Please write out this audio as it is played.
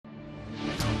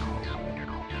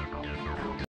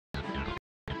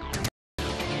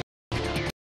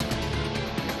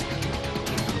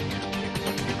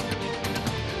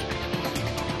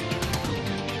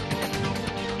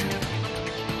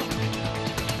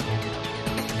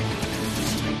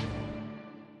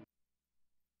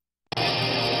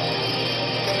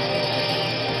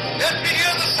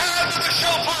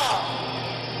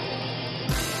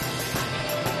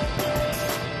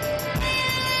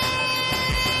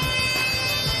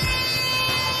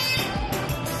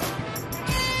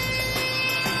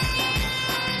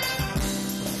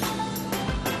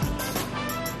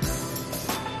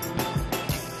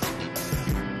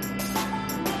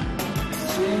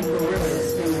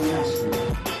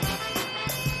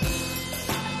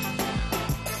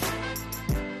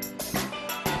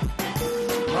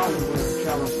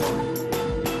California.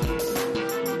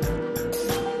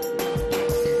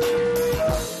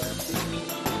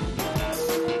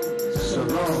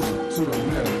 Shalom to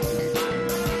America.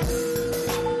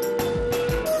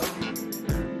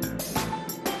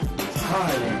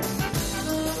 Thailand.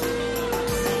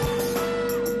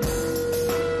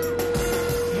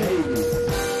 Haiti.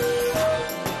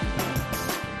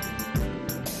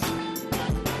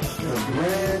 The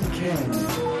Grand Canyon.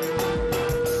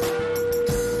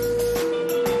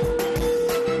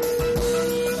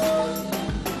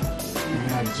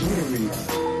 Nigeria.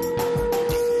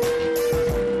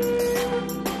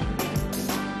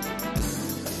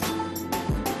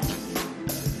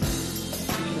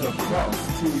 Across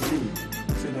TV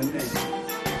to the nation.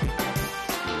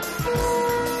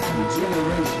 From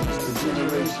generations to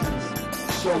generations.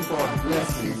 Shofar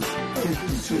Blessings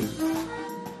 52.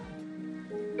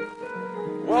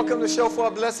 Welcome to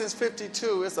Shofar Blessings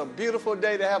 52. It's a beautiful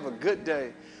day to have a good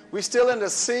day. We're still in the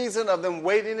season of them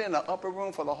waiting in the upper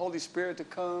room for the Holy Spirit to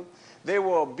come. They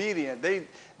were obedient.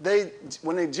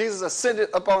 When Jesus ascended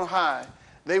up on high,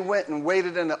 they went and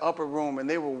waited in the upper room, and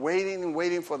they were waiting and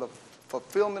waiting for the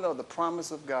fulfillment of the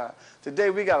promise of God. Today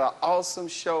we got an awesome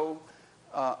show.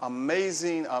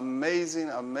 Amazing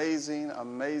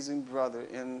brother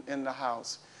in the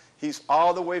house. He's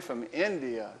all the way from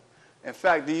India. In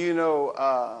fact, do you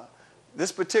know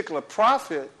this particular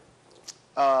prophet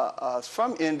is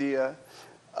from India,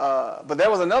 but there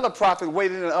was another prophet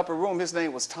waiting in the upper room. His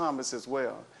name was Thomas as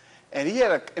well. And he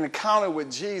had an encounter with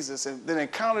Jesus, and the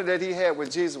encounter that he had with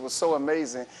Jesus was so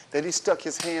amazing that he stuck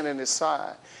his hand in his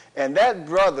side. And that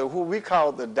brother, who we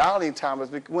call the Doubting Thomas,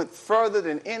 went further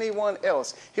than anyone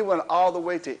else. He went all the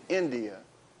way to India.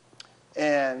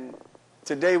 And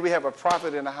today we have a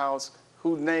prophet in the house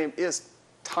whose name is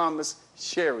Thomas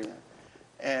Sherian.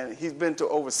 And he's been to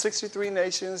over 63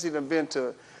 nations. He's been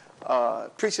to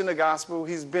preaching the gospel.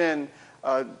 He's been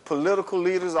political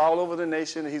leaders all over the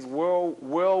nation. He's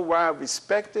worldwide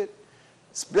respected,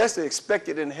 especially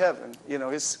expected in heaven. You know,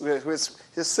 his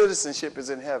citizenship is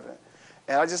in heaven.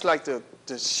 And I'd just like to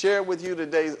share with you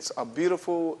today a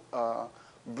beautiful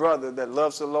brother that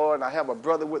loves the Lord. And I have a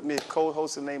brother with me,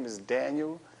 co-host. His name is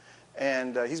Daniel.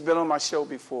 And he's been on my show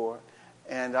before.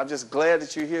 And I'm just glad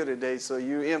that you're here today. So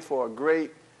you're in for a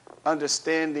great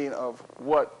understanding of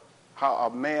how a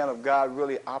man of God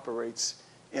really operates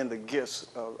in the gifts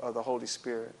of the Holy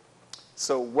Spirit.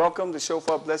 So welcome to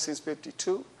Shofar Blessings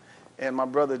 52. And my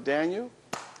brother Daniel.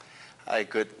 Hi,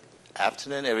 good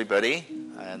afternoon, everybody.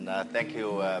 And thank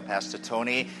you, Pastor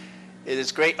Tony. It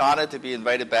is a great honor to be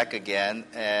invited back again.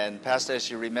 And Pastor, as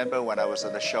you remember when I was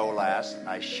on the show last,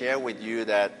 I shared with you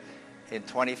that in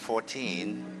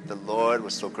 2014, the Lord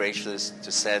was so gracious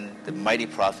to send the mighty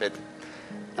prophet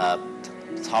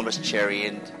Thomas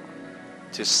Sherian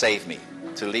to save me,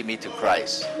 to lead me to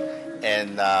Christ.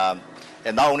 And not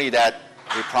only that,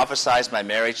 he prophesied my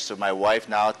marriage to my wife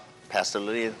now, Pastor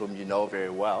Lillian, whom you know very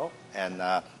well. And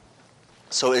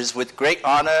so it is with great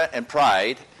honor and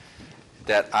pride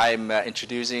that I'm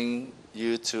introducing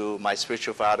you to my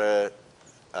spiritual father,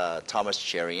 Thomas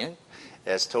Sherian.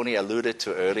 As Tony alluded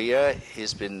to earlier,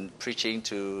 he's been preaching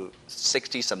to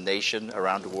 60-some nations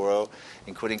around the world,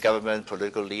 including government,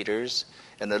 political leaders.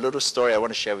 And a little story I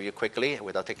want to share with you quickly,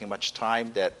 without taking much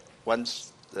time, that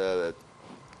once the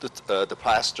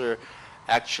pastor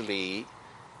actually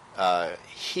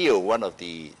healed one of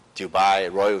the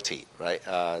Dubai royalty, right?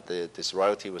 This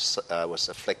royalty was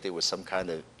afflicted with some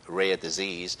kind of rare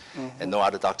disease, and no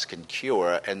other doctor can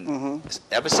cure. And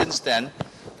ever since then,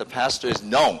 the pastor is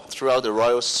known throughout the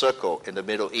royal circle in the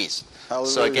Middle East.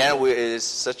 Hallelujah. So again, it is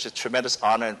such a tremendous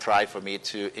honor and pride for me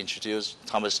to introduce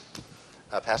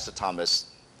Pastor Thomas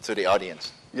to the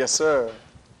audience. Yes, sir.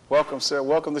 Welcome, sir.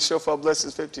 Welcome to Shofar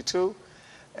Blessings 52.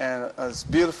 And it's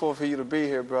beautiful for you to be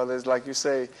here, brothers, like you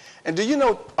say. And do you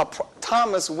know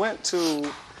Thomas went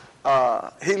to,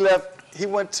 he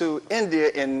went to India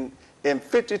in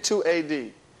 52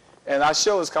 AD. And our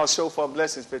show is called Shofar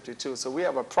Blessings 52. So we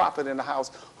have a prophet in the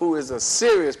house who is a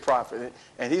serious prophet,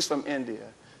 and he's from India.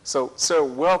 So, sir,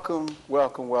 welcome.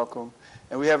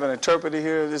 And we have an interpreter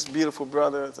here, this beautiful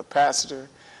brother, it's a pastor,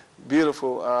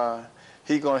 beautiful.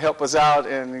 He's going to help us out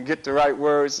and get the right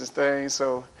words and things.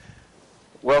 So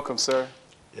welcome, sir.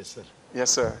 Yes, sir. Yes,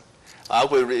 sir. I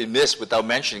will be remiss without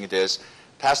mentioning this.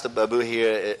 Pastor Babu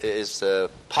here is a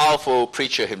powerful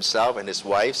preacher himself, and his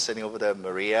wife sitting over there,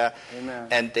 Maria. Amen.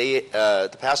 And the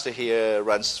pastor here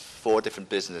runs 4 different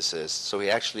businesses, so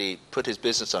he actually put his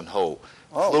business on hold.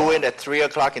 Flew in at 3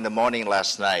 o'clock in the morning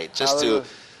last night just to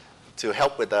to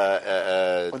help with the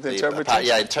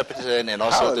interpretation? interpretation, and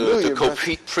also to Hallelujah,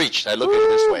 co-preach. I look at it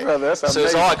this way. Brother, that's so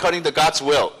it's all amazing. according to God's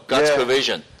will, God's Yeah.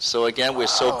 provision. So again, we're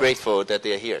so grateful that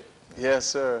they're here. Yes,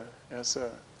 sir. Yes,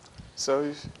 sir.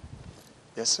 So,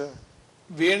 yes, sir.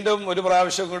 വീണ്ടും ഒരു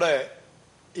പ്രാവശ്യം കൂടെ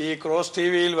ഈ cross T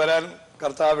വിയിൽ വരാൻ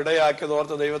കർത്താവ്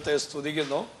ഇടയാക്കിയതോർത്ത് ദൈവത്തെ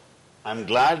സ്തുതിക്കുന്നു. I'm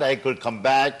glad I could come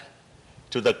back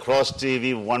to the Cross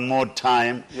TV one more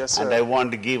time. Yes, sir. And I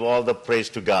want to give all the praise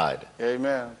to God.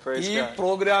 Amen. Praise ഈ God.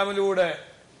 പ്രോഗ്രാമിലൂടെ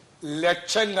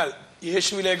ലക്ഷങ്ങൾ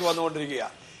യേശുവിലേക്ക്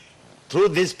വന്നുകൊണ്ടിരിക്കുകയാണ്. Through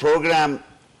this program,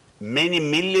 many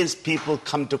millions people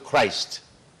come to Christ.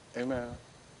 Amen.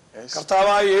 Yes.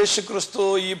 കർത്താവായ യേശു ക്രിസ്തു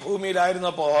ഈ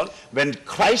ഭൂമിയിലായിരുന്നപ്പോൾ When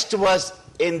Christ was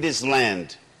in this land,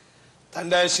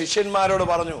 തന്റെ ശിഷ്യന്മാരോട്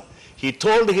പറഞ്ഞു, he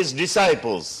told his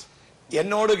disciples,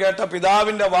 എന്നോട് കേട്ട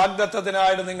പിതാവിന്റെ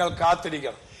വാഗ്ദത്തത്തിനായിട്ട് നിങ്ങൾ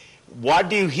കാത്തിരിക്കണം. what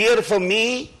do you hear from me?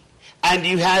 And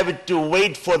you have to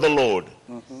wait for the Lord.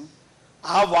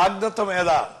 ആ വാഗ്ദത്തം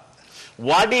ഏതാ?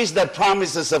 What is the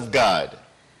promises of God?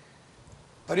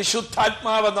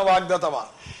 പരിശുദ്ധാത്മാവെന്ന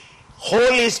വാഗ്ദത്തമാണ്.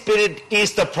 Holy Spirit is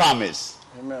the promise.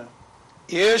 Amen.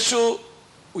 യേശു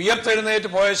ഉയർത്തെഴുന്നേറ്റ്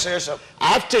പോയ ശേഷം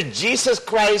After Jesus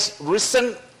Christ risen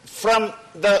from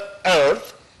the earth,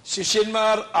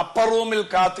 ശിഷ്യന്മാർ upper റൂമിൽ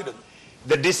കാത്തിരുന്നു.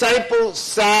 the disciples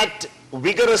sat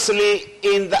vigorously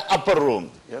in the upper room.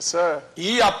 Yes, sir.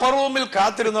 ഈ അപ്പർ റൂമിൽ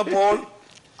കാത്തിരുന്നപ്പോൾ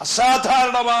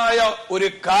അസാധാരണമായ ഒരു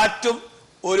കാറ്റും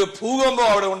ഒരു ഭൂകമ്പം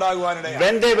അവിടെ ഉണ്ടാകുവാനിടയായി.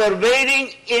 When they were waiting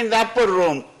in the upper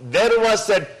room, there was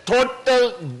a total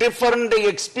different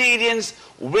experience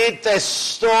with a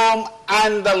storm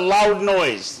and the loud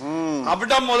noise.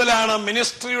 അവിടെ മുതലാണ്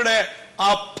മിനിസ്ട്രിയുടെ ആ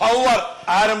പവർ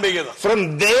ആരംഭിക്കുന്നത്. From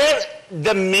there,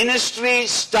 the ministry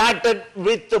started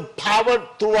with the power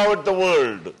throughout the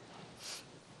world.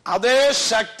 അതേ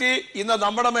ശക്തി ഇന്ന്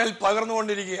നമ്മുടെ മേൽ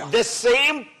പകർന്നുകൊണ്ടിരിക്കുകയാണ്. The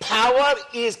same power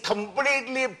is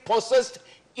completely possessed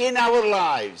in our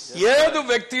lives. ഏത്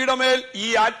വ്യക്തിയുടെ മേൽ ഈ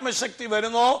ആത്മശക്തി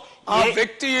വരുന്നോ ആ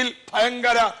വ്യക്തിയിൽ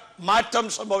ഭയങ്കര മാറ്റം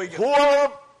സംഭവിക്കും. Whoever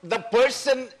the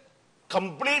person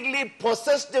completely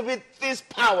possessed with this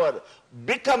power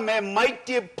become a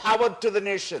mighty power to the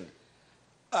nation.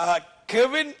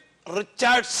 Kevin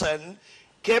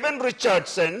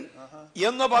Richardson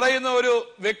എന്ന് പറയുന്ന ഒരു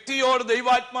വ്യക്തിയോട്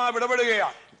ദൈവാത്മാവ്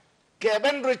ഇടപെടുകയാണ്.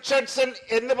 Kevin Richardson,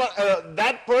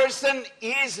 that person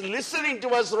is listening to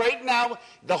us right now.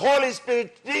 The Holy Spirit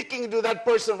speaking to that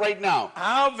person right now.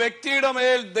 ആ വ്യക്തിയുടെ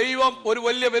മേൽ ദൈവം ഒരു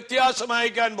വലിയ വ്യത്യാസം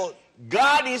അയക്കാൻ പോകും.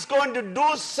 God is going to do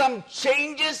some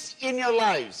changes in your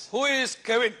lives. Who is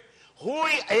Kevin?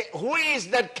 Who is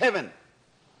that Kevin?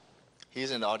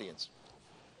 He's in the audience.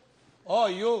 Oh,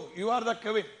 you are the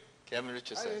Kevin. Kevin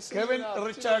Richardson. Kevin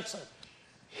Richardson.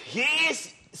 He is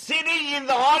sitting in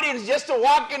the audience. Just to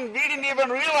walk in, we didn't even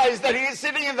realize that he is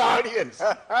sitting in the audience.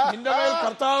 നിന്റെ മേൽ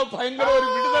കർത്താവ് ഭയങ്കര ഒരു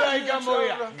വിടുതൽ അയക്കാൻ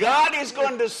പോവുകയാണ്. God is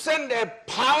going to send a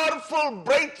powerful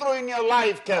breakthrough in your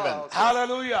life, Kevin.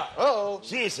 Hallelujah.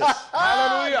 Jesus.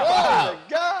 Hallelujah.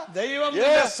 God. ദൈവം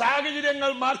നിന്റെ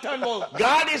സാഹചര്യങ്ങൾ മാറ്റാൻ പോകും.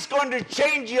 God is going to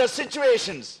change your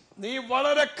situations. നീ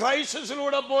വളരെ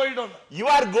ക്രൈസിസിലൂടെ പോയിട്ടുണ്ട്. You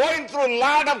are going through a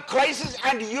lot of crisis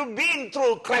and you've been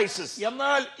through crisis.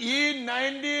 എന്നാൽ ഈ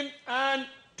 19 and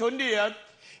 20th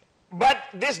But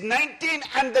this 19th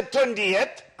and the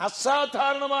 20th,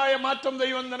 അസാധാരണമായ മാറ്റം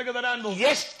ദൈവം നിനക്ക് തരാൻ പോകും.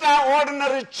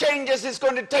 extraordinary changes is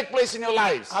going to take place in your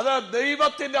lives. അത്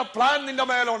ദൈവത്തിന്റെ പ്ലാൻ നിന്റെ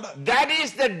മേലുണ്ട്. That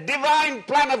is the divine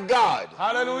plan of God.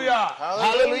 Hallelujah.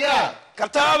 Hallelujah.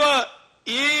 കർത്താവ്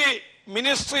ഈ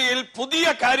മിനിസ്ട്രിയിൽ പുതിയ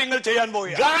കാര്യങ്ങൾ ചെയ്യാൻ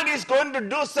പോവുകയാണ്. God is going to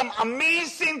do some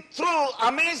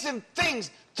amazing things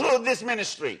through this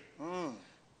ministry.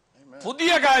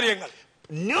 പുതിയ കാര്യങ്ങൾ.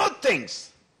 New things.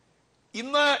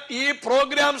 ഇന്ന് ഈ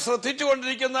പ്രോഗ്രാം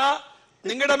ശ്രദ്ധിച്ചുകൊണ്ടിരിക്കുന്ന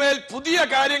നിങ്ങളുടെ മേൽ പുതിയ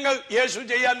കാര്യങ്ങൾ യേശു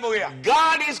ചെയ്യാൻ പോവുകയാണ്.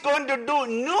 God is going to do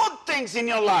new things in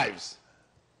your lives.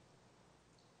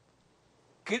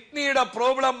 കിഡ്നിയുടെ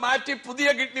പ്രോബ്ലം മാറ്റി പുതിയ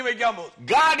കിഡ്നി വെക്കാൻ പോകും.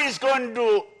 God is going to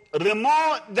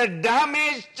remove the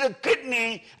damaged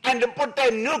kidney and put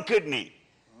a new kidney.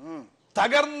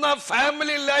 തകർന്ന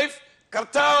ഫാമിലി ലൈഫ്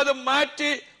കർത്താവ് അത്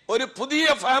മാറ്റി ഒരു പുതിയ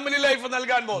ഫാമിലി ലൈഫ്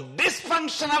നൽകാൻ പോകും.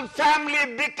 Dysfunctional family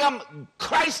become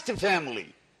Christ family.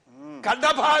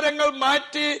 കടഭാരങ്ങൾ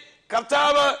മാറ്റി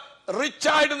കർത്താവ് റിച്ച്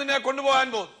ആയിട്ട് നിന്നെ കൊണ്ടുപോകാൻ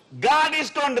പോകും. God is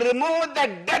going to remove the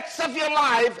debts of your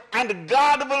life and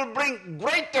God will bring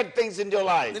greater things into your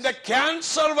life. നിന്റെ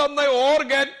ക്യാൻസർ വന്ന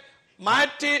ഓർഗൻ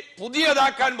മാറ്റി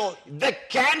പുതിയതാക്കാൻ പോകും. The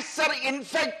cancer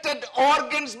infected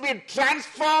organs be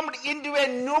transformed into a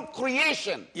new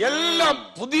creation. എല്ലാം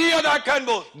പുതിയതാക്കാൻ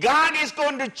പോകും. God is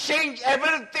going to change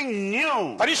everything new.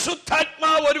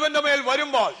 പരിശുദ്ധാത്മാവ് ഒരുവന്റെ മേൽ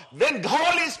വരുമ്പോൾ When the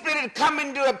Holy Spirit come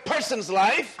into a person's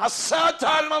life,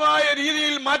 അസാധാരണമായ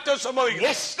രീതിയിൽ മാറ്റം സംഭവിക്കും.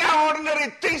 extraordinary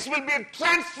things will be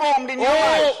transformed in your oh,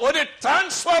 life. ഒരു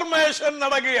ട്രാൻസ്ഫോർമേഷൻ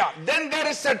നടക്കുകയാണ്. Then there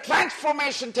is a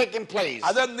transformation taking place.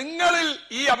 അത് നിങ്ങളിൽ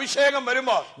ഈ അഭിഷേകം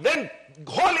വരുമ്പോൾ When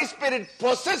Holy Spirit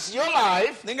possesses your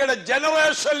life, നിങ്ങളുടെ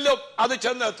ജനറേഷനിലും അത്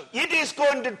ചെന്നെത്തും. it is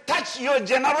going to touch your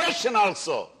generation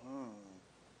also.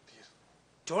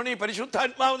 Tony,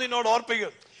 പരിശുദ്ധാത്മാവ് നിന്നോട്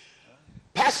ഓർപ്പിക്കും.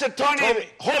 Pastor Tony,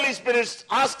 Holy Spirit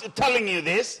is telling you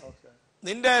this.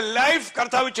 നിന്റെ ലൈഫ്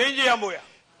കർത്താവ് ചേഞ്ച് ചെയ്യാൻ പോവുക.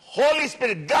 Holy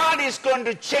Spirit, God is going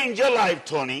to change your life,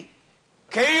 Tony.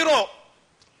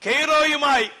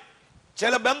 കെയ്റോയുമായി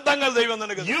ചില ബന്ധങ്ങൾ ദൈവം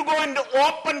നിനക്ക്. You're going to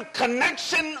open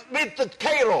connection with the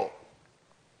Cairo.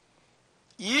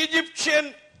 Egyptian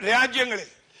രാജ്യങ്ങളിൽ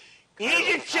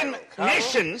Egyptian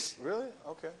nations, Really?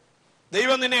 Okay.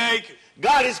 ദൈവം നിന്നെ അയക്കും.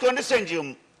 God is going to send you,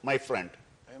 my friend.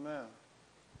 Amen.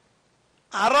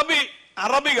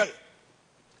 അറബികൾ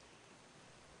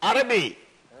Arabi.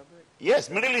 Yes,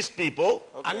 Middle East people.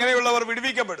 അങ്ങനെയുള്ളവർ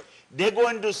വിടുവിക്കപ്പെടും. They're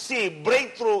going to see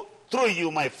breakthrough through you,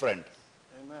 my friend.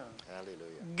 Amen.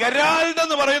 ഗരാൽഡ്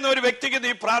എന്ന് പറയുന്ന ഒരു വ്യക്തിക്ക്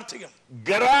നീ പ്രാർത്ഥിക്കണം.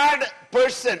 Gerard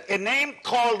person, a name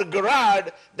called Gerard,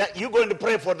 that you're going to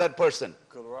pray for that person.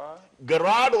 Gerard.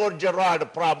 Gerard or Gerard,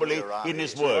 probably Gerard. in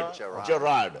his word.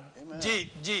 Gerard. Amen. G.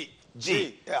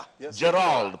 Yeah. Yes,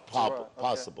 Gerald, Gerard. Okay.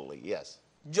 possibly, yes.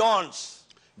 John's.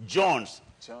 Jones.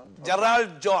 John.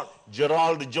 Gerald John.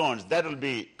 Gerald Jones. That will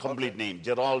be complete name.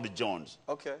 Gerald Jones.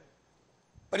 Okay.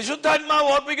 പരിശുദ്ധാത്മാവ്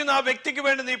ഓർപ്പിക്കുന്ന ആ വ്യക്തിക്ക്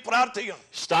വേണ്ടി നീ പ്രാർത്ഥിക്കണം.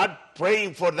 Start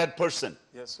praying for that person.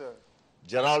 Yes, sir.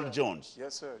 Gerald Jones.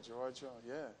 Yes, sir. Gerard John.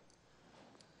 Yeah.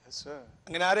 Yes, sir.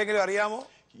 അങ്ങനെ ആരെങ്കിലും അറിയാമോ?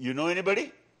 You know anybody?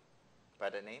 By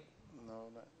the name? No,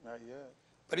 not yet.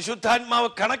 പരിശുദ്ധാത്മാവ്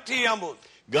കണക്ട് ചെയ്യാൻ പോകും.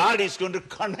 God is going to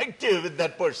connect you with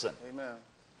that person. Amen.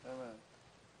 Amen.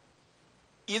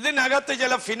 ഇതിനകത്ത്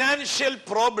ചില financial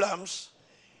problems,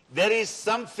 There is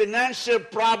some financial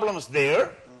problems there.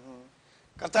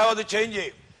 കർത്താവ് അത് ചേഞ്ച്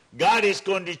ചെയ്യും. God is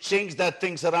going to change that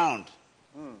things around.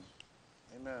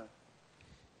 Amen.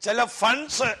 ചില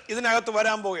funds ഇതിനകത്ത്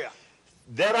വരാൻ പോവുക.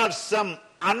 There are some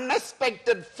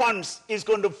unexpected funds is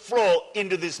going to flow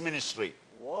into this ministry.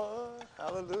 What?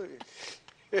 Hallelujah.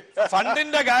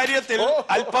 ഫണ്ടിന്റെ കാര്യത്തിൽ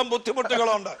അല്പം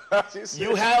ബുദ്ധിമുട്ടുകളുണ്ട്.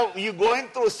 You're going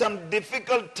through some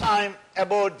difficult time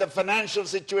about the financial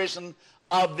situation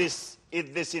of this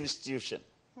institution.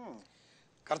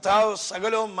 കർത്താവ്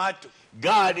സകലവും മാറ്റും.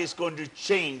 God is going to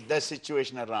change that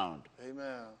situation around.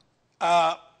 Amen.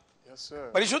 Yes, sir.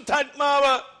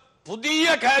 പരിശുദ്ധാത്മാവ് പുതിയ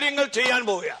കാര്യങ്ങൾ ചെയ്യാൻ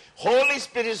പോവുക. Holy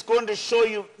Spirit is going to show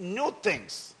you new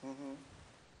things.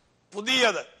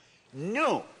 പുതിയത്,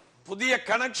 New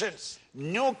connections,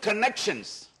 new connections,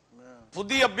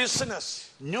 പുതിയ ബിസിനസ്,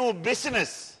 new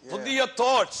business, പുതിയ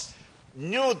തോട്ട്സ്,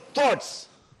 new thoughts,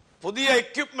 പുതിയ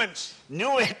equipments,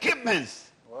 new equipments,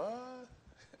 What?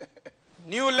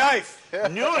 New life,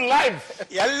 new life.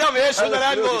 എല്ലാം യേശു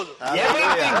തരാൻ പോകുന്നു.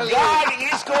 Everything God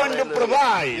is going to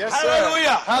provide. Yes, sir.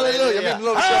 Hallelujah. Hallelujah. Make a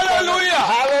little shofar. Hallelujah.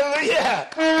 Hallelujah.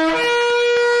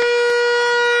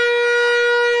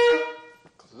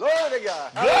 Glory to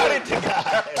God. Glory to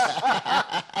God.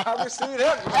 I received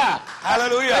that.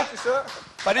 Hallelujah. Thank you, sir.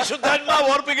 പരിശുദ്ധാത്മാവ്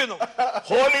ഓർപ്പിക്കുന്നു.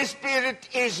 Holy Spirit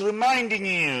is reminding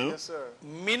you. Yes, sir.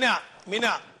 മിന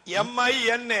MINA.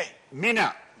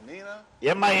 Nina?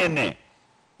 M-I-N-A.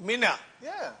 മിന.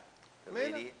 Yeah. The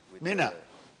Mina? lady with Mina. the,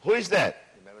 Who is that?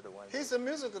 remember the one? He's the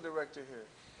musical director here.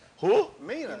 Who?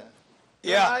 Mina.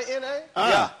 Yeah. M-I-N-A?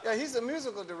 Yeah. Yeah, he's the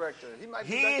musical director. He might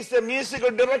be He back- is the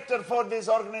musical director for this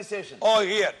organization. Oh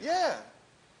here. Yeah.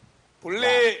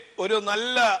 പുള്ളി ഒരു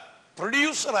നല്ല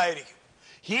producer ആയിരിക്കും.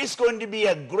 He is going to be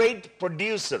a great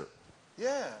producer.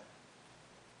 Yeah.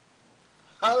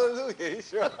 Hallelujah. He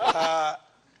sure.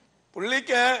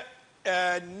 പുള്ളിക്ക്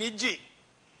Niji,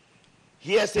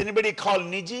 He has anybody called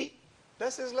Niji?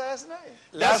 That's his last name.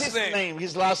 That's his name,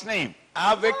 his last name. ആ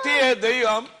വ്യക്തിയെ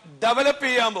ദൈവം develop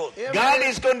ചെയ്യാൻ പോകും. God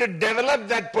is going to develop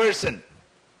that person.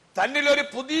 തന്നിലൊരു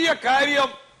പുതിയ കാര്യം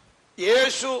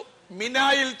യേശു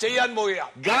മിനായിൽ ചെയ്യാൻ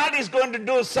പോവുകയാണ്. God is going to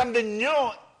do something new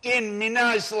in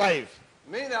Mina's life.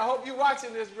 Mina, I hope you're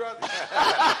watching this, brother.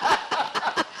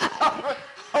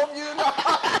 Hope you know.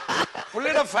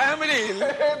 പുള്ളിയുടെ ഫാമിലിയിൽ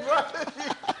Hey, brother.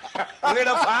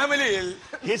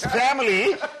 His family,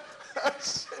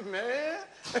 Shit, man.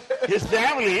 his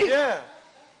family, Yeah.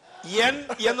 N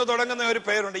എന്ന് തുടങ്ങുന്ന ഒരു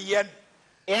പേരുണ്ട്. N,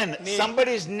 N. Ni.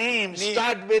 Somebody's name Ni.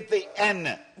 start with the N.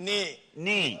 നീ.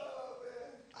 Ni.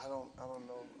 I don't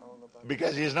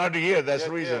Because he's not here, that's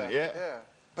the reason. Yeah.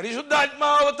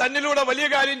 പരിശുദ്ധാത്മാവ് തന്നിലൂടെ വലിയ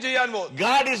കാര്യം ചെയ്യാൻ പോകും.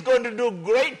 God is going to do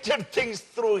greater things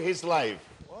through his life.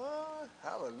 What?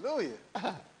 Hallelujah.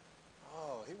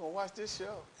 Oh, he gonna watch this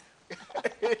show.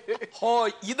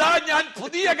 ഇതാ ഞാൻ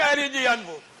പുതിയ കാര്യം ചെയ്യാൻ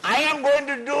പോകും. I am going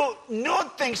to do new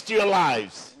things to your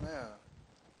lives.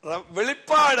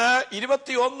 വെളിപ്പാട്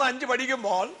 21:5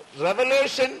 പഠിക്കുമ്പോൾ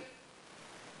Revelation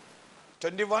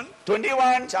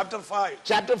 21 chapter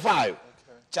 5.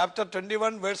 Chapter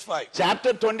 21 verse 5.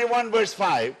 Chapter 21 verse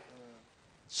 5.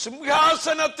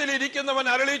 സിംഹാസനത്തിൽ ഇരിക്കുന്നവൻ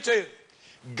അരുളി ചെയ്തു.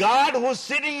 God who's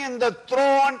sitting in the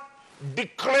throne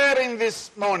declaring this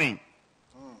morning.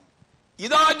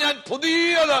 ഇതാ ഞാൻ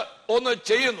പുതിയത് ഒന്ന്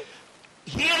ചെയ്യുന്നു.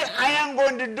 Here I am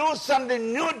going to do something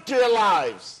new to your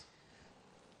lives.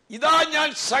 ഇതാ ഞാൻ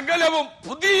സകലവും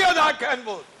പുതിയതാക്കാൻ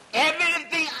പോകുന്നു.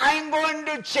 Everything I'm going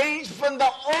to change from the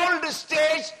old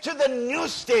stage to the new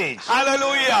stage.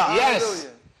 Hallelujah. Yes.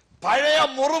 പഴയ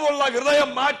മുറിവുള്ള ഹൃദയം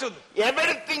മാറ്റുന്നു.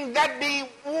 Everything that being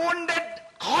wounded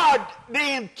heart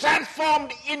being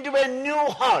transformed into a new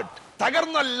heart.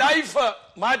 തകർന്ന life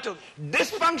മാറ്റുന്നു.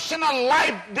 Dysfunctional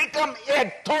life become a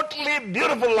totally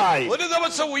beautiful life. ഒരു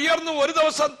ദിവസം ഉയർന്നു ഒരു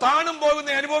ദിവസം താണും പോകുന്ന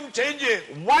അനുഭവം ചേഞ്ച്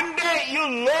ചെയ്യും. One day you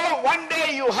low, one day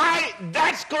you high.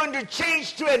 That's going to change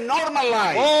to a normal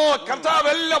life. കർത്താവ്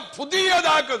എല്ലാം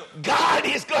പുതിയതാക്കുന്നു. God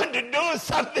is going to do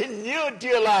something new to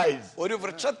your lives. ഒരു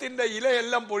വൃക്ഷത്തിന്റെ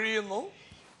ഇലയെല്ലാം പൊഴിയുന്നു.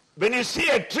 When you see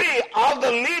a tree, all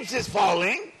the leaves is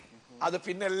falling. അത്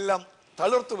പിന്നെല്ലാം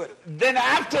തളിർത്തു വരും. Then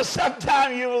after some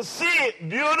time you will see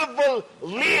beautiful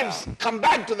leaves come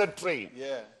back to the tree.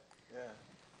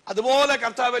 അതുപോലെ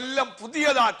കർത്താവ് എല്ലാം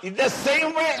പുതിയതാക്കി. In the same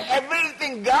way,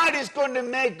 everything God is going to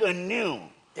make new.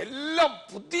 എല്ലാം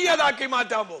പുതിയതാക്കി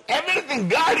മാറ്റാൻ പോകും. Everything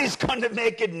God is going to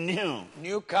make it new.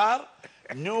 New car,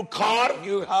 new car,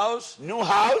 new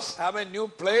house, have a new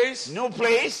place,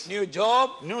 new job,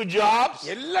 new jobs.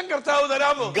 എല്ലാം കർത്താവ്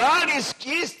തരാൻ പോകും. God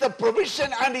is the provision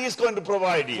and he is going to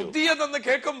provide you. പുതിയതെന്ന്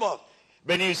കേൾക്കുമ്പോൾ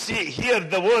when you hear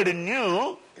the word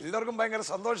new, എല്ലാവർക്കും ഭയങ്കര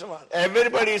സന്തോഷമാണ്.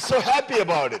 Everybody is so happy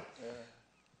about it.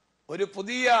 ഒരു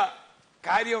പുതിയ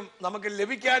കാര്യം നമുക്ക്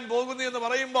ലഭിക്കാൻ പോകുന്നു എന്ന്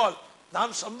പറയുമ്പോൾ നാം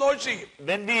സന്തോഷിക്കും.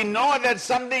 When we know that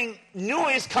something new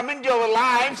is coming to our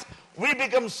lives, we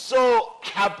become so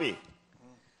happy.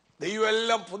 ദൈവം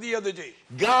എല്ലാം പുതിയത് ചെയ്യും.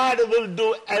 God will do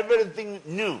everything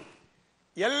new.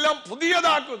 എല്ലാം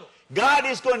പുതിയതാക്കുന്നു. God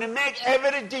is going to make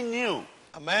everything new.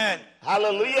 Amen.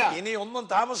 Hallelujah. ഇനി ഒന്നും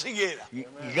താമസിക്കുകയില്ല.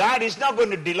 God is not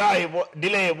going to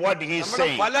delay what he is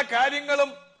saying. പല കാര്യങ്ങളും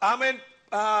ആമേൻ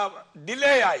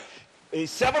delay ആയി.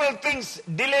 Several things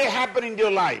delay happen in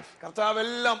your life. കർത്താവ്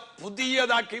എല്ലാം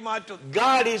പുതിയതാക്കി മാറ്റുന്നു.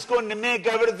 God is going to make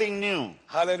everything new.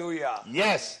 Hallelujah.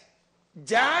 Yes.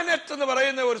 Janet എന്ന്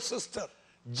പറയുന്ന ഒരു sister.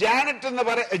 Janet,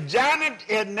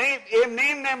 a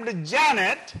name named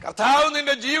Janet. കർത്താവ്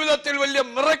നിന്റെ ജീവിതത്തിൽ വലിയ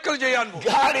മിറക്കിൾ ചെയ്യാൻ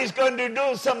പോകുന്നു. God is going to do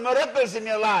some miracles in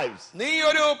your lives. നീ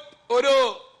ഒരു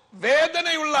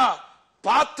വേദനയുള്ള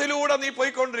പാത്തിലൂടെ നീ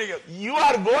പോയിക്കൊണ്ടിരിക്കുന്നു. You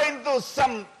are going through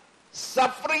some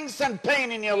sufferings and pain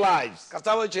in your lives.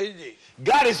 കർത്താവ് ചേഞ്ച് ചെയ്യും.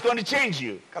 God is going to change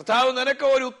you. കർത്താവ് നിനക്ക്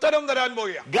ഒരു ഉത്തരം തരാൻ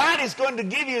പോകുകയാണ്. God is going to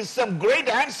give you some great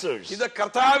answers. ഇത്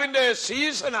കർത്താവിന്റെ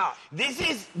സീസണാ. This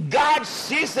is God's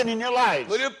season in your life.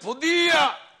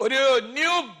 ഒരു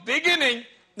ന്യൂ ബിഗിനിങ്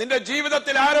നിന്റെ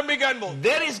ജീവിതത്തിൽ ആരംഭിക്കാൻ പോകും.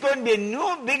 There is going to be a new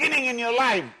beginning in your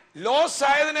life. Loss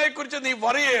ആയതിനെ കുറിച്ച് നീ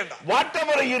worry ചെയ്യണ്ട.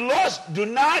 Whatever you lost, do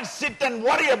not sit and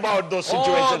worry about those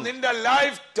situations. നിന്റെ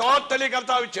life totally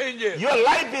കർത്താവ് ചേഞ്ച് ചെയ്യും. Your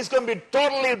life is going to be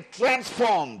totally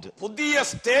transformed. പുതിയ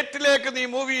സ്റ്റേറ്റിലേക്ക് നീ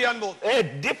move ചെയ്യാൻ പോകും. A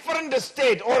different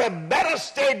state or a better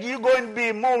state you're going to be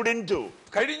moved into.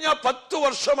 കഴിഞ്ഞ 10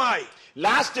 വർഷമായി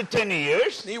Last 10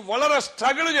 years, നീ വളരെ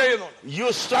സ്ട്രഗിൾ ചെയ്യുന്നു.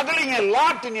 You're struggling a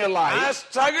lot in your life. ആ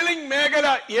സ്ട്രഗിളിംഗ് മേഖല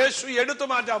യേശു എടുത്തു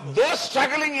മാറ്റാൻ പോകും. Those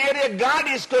struggling area, God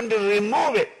is going to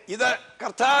remove it. ഇത്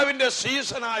കർത്താവിന്റെ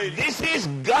സീസൺ ആയി. This is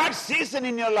God's season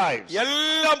in your life.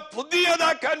 എല്ലാം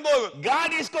പുതിയതാക്കാൻ പോകും. God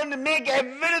is going to make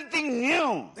everything new.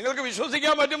 നിങ്ങൾക്ക്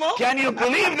വിശ്വസിക്കാൻ പറ്റുമോ? Can you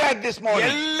believe that this morning?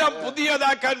 എല്ലാം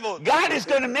പുതിയതാക്കാൻ പോകും. God is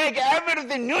going to make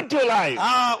everything new to your life.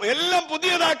 എല്ലാം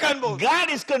പുതിയതാക്കാൻ പോകും. God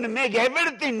is going to make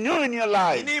everything new in your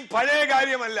life. ഇനി പഴയ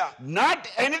കാര്യമല്ല. Not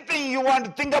anything you want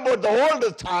to think about the old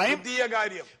time. പുതിയ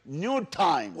കാര്യം. New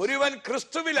time. ഒരുവൻ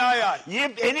ക്രിസ്തുവിലായാൽ,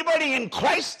 if anybody in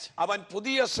Christ, അവൻ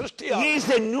പുതിയ സൃഷ്ടിയാണ്. he is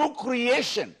a new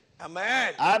creation.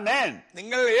 Amen. Amen.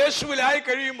 നിങ്ങൾ യേശുവിലായി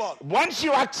കഴിയുമ്പോൾ, once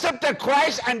you accept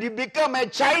Christ and you become a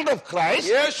child of Christ,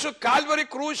 Yeshu Calvary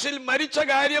ക്രൂശിൽ മരിച്ച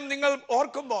കാര്യം നിങ്ങൾ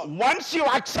ഓർക്കുമ്പോൾ, once you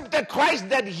accept Christ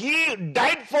that he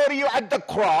died for you at the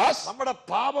cross, നമ്മുടെ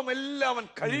പാപമെല്ലാം അവൻ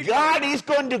കഴുകി, God is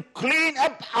going to clean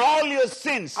up all your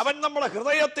sins. അവൻ നമ്മുടെ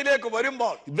ഹൃദയത്തിലേക്ക്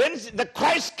വരുമ്പോൾ, when the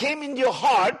Christ came in your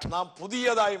heart, നാം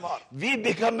പുതിയതായി മാറും. we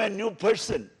become a new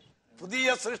person.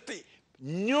 പുതിയ സൃഷ്ടി,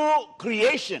 new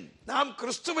creation. നാം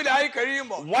ക്രിസ്തുവിലായി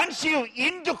കഴിയുമ്പോൾ Once you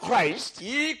into Christ,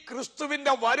 ഈ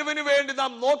ക്രിസ്തുവിന്റെ വരവിന് വേണ്ടി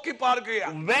നാം നോക്കി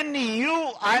പാർക്കുകയാണ്. when you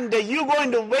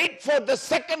going to wait for the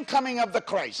second coming of the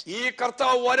Christ. ഈ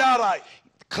കർത്താവ് വരാറായി.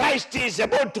 Christ is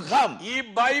about to come. ഈ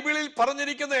ബൈബിളിൽ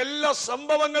പറഞ്ഞിരിക്കുന്ന എല്ലാ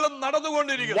സംഭവങ്ങളും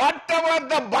നടന്നുകൊണ്ടിരിക്കുന്നു. Whatever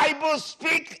the Bible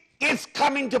speaks is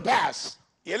coming to pass.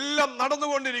 എല്ലാം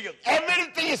നടന്നുകൊണ്ടിരിക്കുന്നു.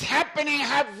 Everything is happening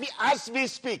as we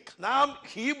speak. നാം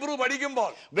ഹീബ്രു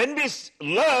പഠിക്കുമ്പോൾ, When we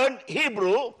learn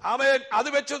Hebrew, ആമേൻ, അത്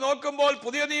വെച്ച് നോക്കുമ്പോൾ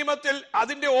പുതിയ നിയമത്തിൽ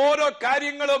അതിന്റെ ഓരോ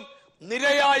കാര്യങ്ങളും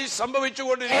നിരയായി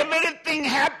സംഭവിച്ചുകൊണ്ടിരിക്കുന്നു. everything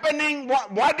happening,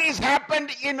 what is happened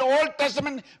in Old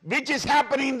Testament, which is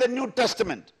happening in the New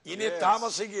Testament, ഇനി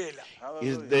താമസിക്കുകയില്ല.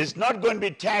 is not going to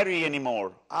be tarry anymore.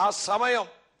 ആ സമയം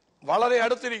വളരെ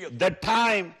അടുത്തിരിക്കുന്നു. The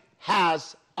time has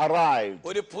arrived.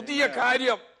 ഒരു പുതിയ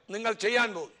കാര്യം നിങ്ങൾ ചെയ്യാൻ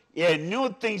പോകും. A new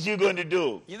things you're going to do.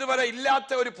 ഇതുവരെ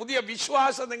ഇല്ലാത്ത ഒരു പുതിയ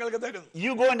വിശ്വാസം നിങ്ങൾക്ക് തരുന്നു.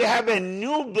 You're going to have a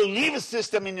new belief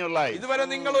system in your life. ഇതുവരെ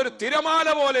നിങ്ങൾ ഒരു തിരമാല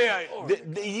പോലെയായി.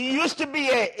 You used to be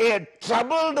a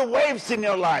troubled waves in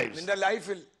your lives. നിന്റെ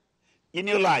ലൈഫിൽ In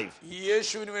your life, ഈ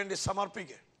യേശുവിന് വേണ്ടി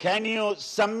സമർപ്പിക്കുക. can you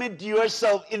submit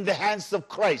yourself in the hands of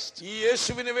Christ? ഈ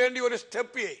യേശുവിന് വേണ്ടി ഒരു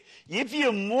step If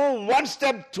you move one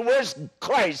step towards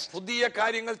Christ, പുതിയ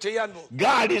കാര്യങ്ങൾ ചെയ്യാൻ പോകും.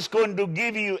 God is going to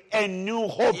give you a new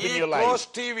hope ഈ in your ക്രോസ്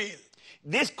life. ടിവിയിൽ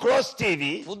This cross TV,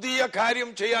 പുതിയ കാര്യം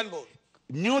ചെയ്യാൻ പോകും.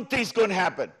 new things going to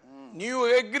happen. New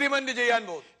agreement ചെയ്യാൻ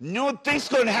പോകും. New things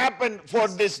going to happen for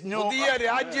this പുതിയ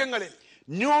രാജ്യങ്ങളിൽ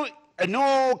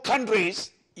new countries,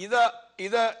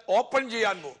 ഇത് ഓപ്പൺ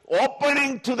ചെയ്യാൻ പോകും.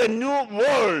 opening to the new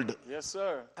world. Yes,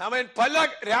 sir. ആമേൻ. പല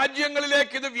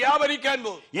രാജ്യങ്ങളിലേക്ക് ഇത് വ്യാപരിക്കാൻ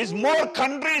പോകും. Is more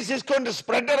countries is going to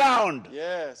spread around.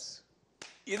 Yes.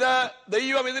 ഇത്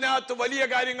ദൈവം ഇതിനകത്ത് വലിയ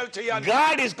കാര്യങ്ങൾ ചെയ്യാൻ.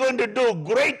 God is going to do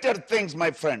greater things,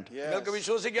 my friend. Yes. നിങ്ങൾക്ക്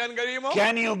വിശ്വസിക്കാൻ കഴിയുമോ?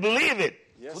 Can you believe it?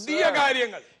 Yes, പുതിയ sir.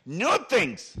 കാര്യങ്ങൾ New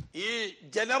things, ഈ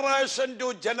generation to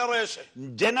generation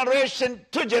generation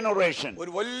to generation.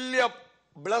 ഒരു വലിയ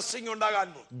ബ്ലെസ്സിംഗ് ഉണ്ടാകാൻ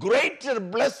പോകും. Greater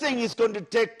blessing is going to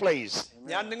take place.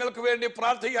 ഞാൻ നിങ്ങൾക്ക് വേണ്ടി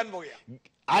പ്രാർത്ഥിക്കാൻ പോകുകയാണ്.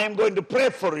 I am going to pray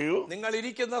for you. നിങ്ങൾ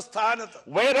ഇരിക്കുന്ന സ്ഥാനത്ത്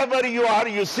Wherever you are,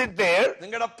 you sit there.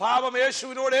 നിങ്ങളുടെ പാപം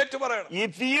യേശുവിനോട് ഏറ്റുപറയണം.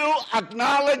 If you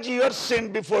acknowledge your sin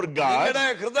before God, നിങ്ങളുടെ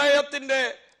ഹൃദയത്തിന്റെ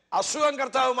അസുഖം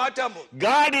കർത്താവ് മാറ്റാൻ പോകും.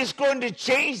 God is going to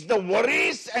change the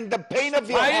worries and the pain of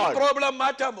your mind heart. Problem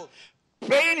മാറ്റാൻ പോകും.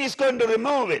 Pain is going to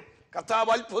remove it.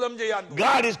 കർത്താവ് അത്ഭുതം ചെയ്യാൻ പോകും.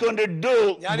 God is going to do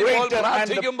ഞാനിപ്പോൾ greater. And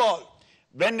പ്രാർത്ഥിക്കുമ്പോൾ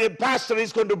when the pastor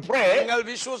is going to pray, നിങ്ങൾ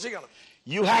വിശ്വസിക്കണം.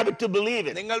 you have to believe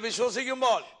it. നിങ്ങൾ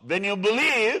വിശ്വസിക്കുമ്പോൾ When you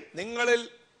believe, നിങ്ങളിൽ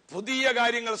പുതിയ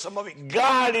കാര്യങ്ങൾ സംഭവിക്കും.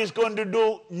 God is going to do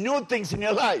new things in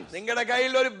your life. നിങ്ങളുടെ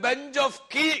കയ്യിൽ ഒരു ബെഞ്ച് ഓഫ്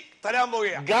കീ തരാൻ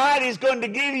പോവുകയാണ്. God is going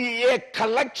to give you a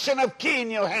collection of key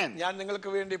in your hand. ഞാൻ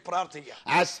നിങ്ങൾക്ക് വേണ്ടി പ്രാർത്ഥിക്കാം.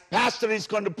 As pastor is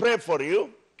going to pray for you,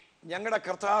 ഞങ്ങളുടെ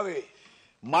കർത്താവേ,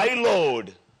 my Lord,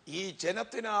 ഈ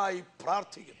ജനത്തിനായി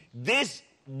പ്രാർത്ഥിക്കുന്നു. these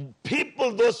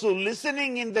people, those who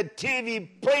listening in the TV,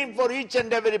 praying for each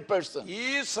and every person.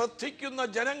 ഈ ശ്രദ്ധിക്കുന്ന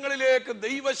ജനങ്ങളിലേക്ക്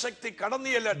ദൈവശക്തി കടന്നു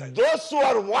ചെല്ലട്ടെ. Those who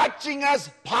are watching us,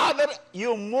 Father,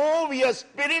 you move your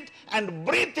spirit and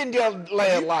breathe into your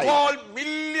life. ഇപ്പോൾ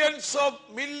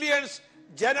millions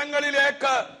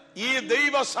ജനങ്ങളിലേക്ക് ഈ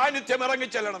ദൈവ സാന്നിധ്യം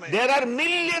ഇറങ്ങിച്ചെല്ലണമേ. There are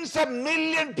millions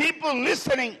people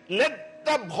listening. Let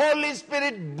the Holy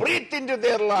Spirit breathe into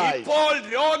their life. ഇപ്പോൾ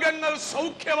രോഗങ്ങൾ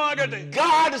സൗഖ്യമാകട്ടെ.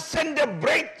 God send a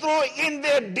breakthrough in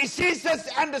their diseases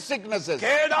and sicknesses.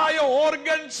 കേടായ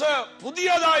organs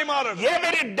പുതിയതായി മാറട്ടെ.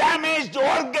 Every damaged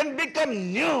organ become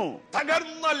new.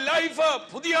 തകർന്ന ലൈഫ്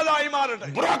പുതിയതായി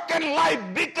മാറട്ടെ. Broken life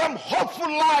become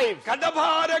hopeful life.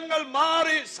 കടഭാരങ്ങൾ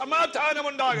മാറി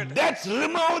സമാധാനമുണ്ടാകട്ടെ. Let's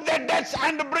remove the debts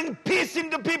and bring peace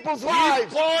into people's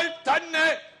lives. ഇപ്പോൾ തന്നെ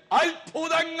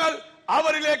അത്ഭുതങ്ങൾ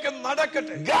അവരിലേക്ക്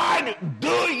നടക്കട്ടെ. God,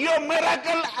 do your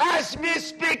miracle as we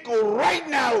speak right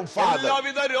now, Father.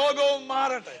 എല്ലാവിധ രോഗവും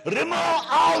മാറട്ടെ. Remove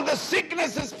all the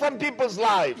sicknesses from people's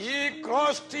lives. ഈ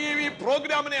ക്രോസ് ടിവി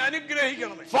പ്രോഗ്രാമിനെ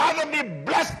അനുഗ്രഹിക്കണമേ. Father, we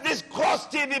bless this Cross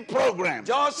TV program.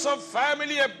 Joseph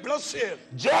ഫാമിലിയെ ബ്ലസ് ചെയ്യണം.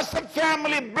 Joseph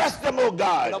family, bless them, oh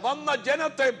God. വന്ന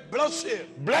ജനത്തെ ബ്ലസ്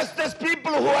ചെയ്യണം. Bless those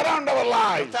people who are around our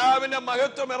lives. കർത്താവിന്റെ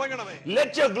മഹത്വം ഇറങ്ങണമേ.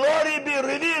 Let your glory be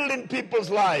revealed in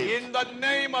people's lives. In the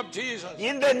name of Jesus.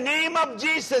 In the name of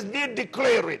Jesus, we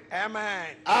declare it. Amen.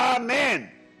 Amen.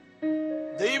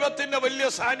 ദൈവത്തിന്റെ വലിയ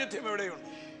സാന്നിധ്യം എവിടെയുണ്ട്?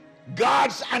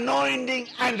 God's anointing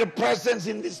and the presence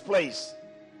in this place.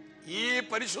 ഈ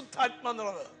പരിശുദ്ധാത്മ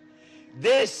നിറവ്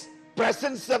This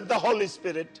presence of the Holy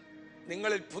Spirit,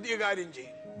 നിങ്ങളിൽ പുതിയ കാര്യം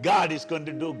ചെയ്യും. God is going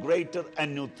to do greater and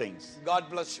new things. God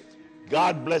bless you.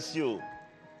 God bless you.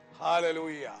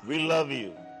 Hallelujah. We love you.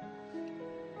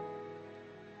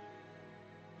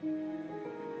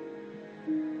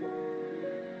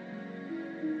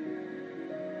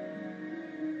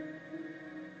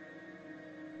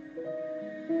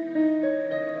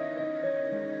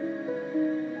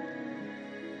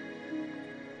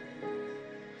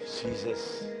 Jesus.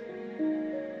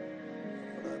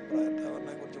 Prayer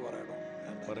ടവറിനെ കുറിച്ച് പറയണോ?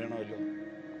 പറയണമല്ലോ.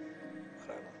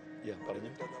 പറയണം. പറഞ്ഞു.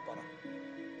 എന്താ പറ?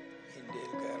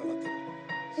 ഇന്ത്യയിൽ, കേരളത്തിൽ,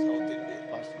 സൗത്ത് ഇന്ത്യയിൽ.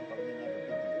 പാസ്റ്റർ പറഞ്ഞു, ഞാൻ repeat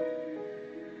ചെയ്യാം.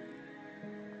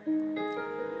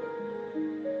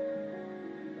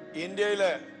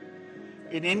 ഇന്ത്യയിലെ,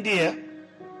 In India,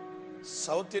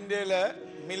 സൗത്ത് ഇന്ത്യയിലെ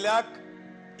മിലാക്ക്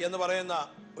എന്ന് പറയുന്ന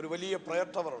ഒരു വലിയ പ്രയർ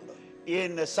ടവർ ഉണ്ട്.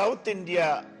 in South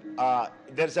India,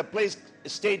 there's a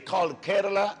state called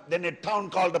Kerala, then a town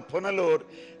called Punalur.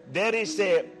 There is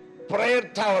a prayer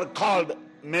tower called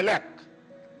Melak.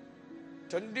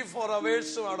 24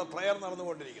 hours അവിടെ പ്രയർ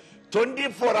നടന്നുകൊണ്ടിരിക്കുന്നു.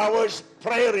 24 hours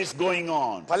prayer is going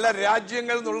on. പല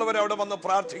രാജ്യങ്ങളിൽ നിന്നുള്ളവർ അവിടെ വന്ന്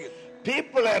പ്രാർത്ഥിക്കുന്നു.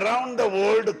 People around the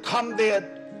world come there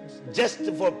just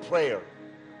for prayer.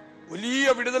 വലിയ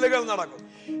വിടുതലുകൾ നടക്കും.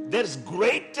 There's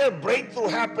greater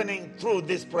breakthrough happening through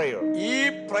this prayer. ഈ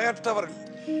പ്രയർ ടവറിൽ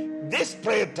This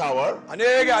prayer tower,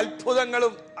 അനേക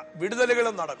അത്ഭുതങ്ങളും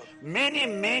വിടുതലുകളും നടക്കും.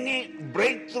 many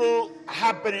breakthrough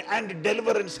happening and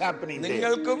deliverance happening there.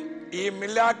 നിങ്ങൾക്കും ഈ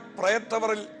മിലാക്ക് പ്രയർ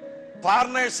ടവറിൽ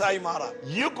പാർട്ണേഴ്സായി മാറാം.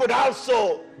 You could also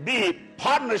be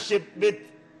partnership with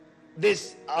this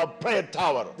prayer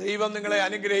tower. ദൈവം നിങ്ങളെ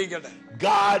അനുഗ്രഹിക്കട്ടെ.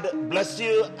 God bless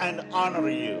you and honor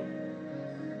you.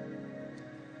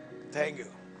 Thank you.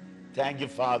 Thank you,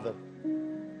 Father.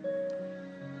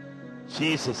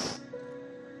 Jesus.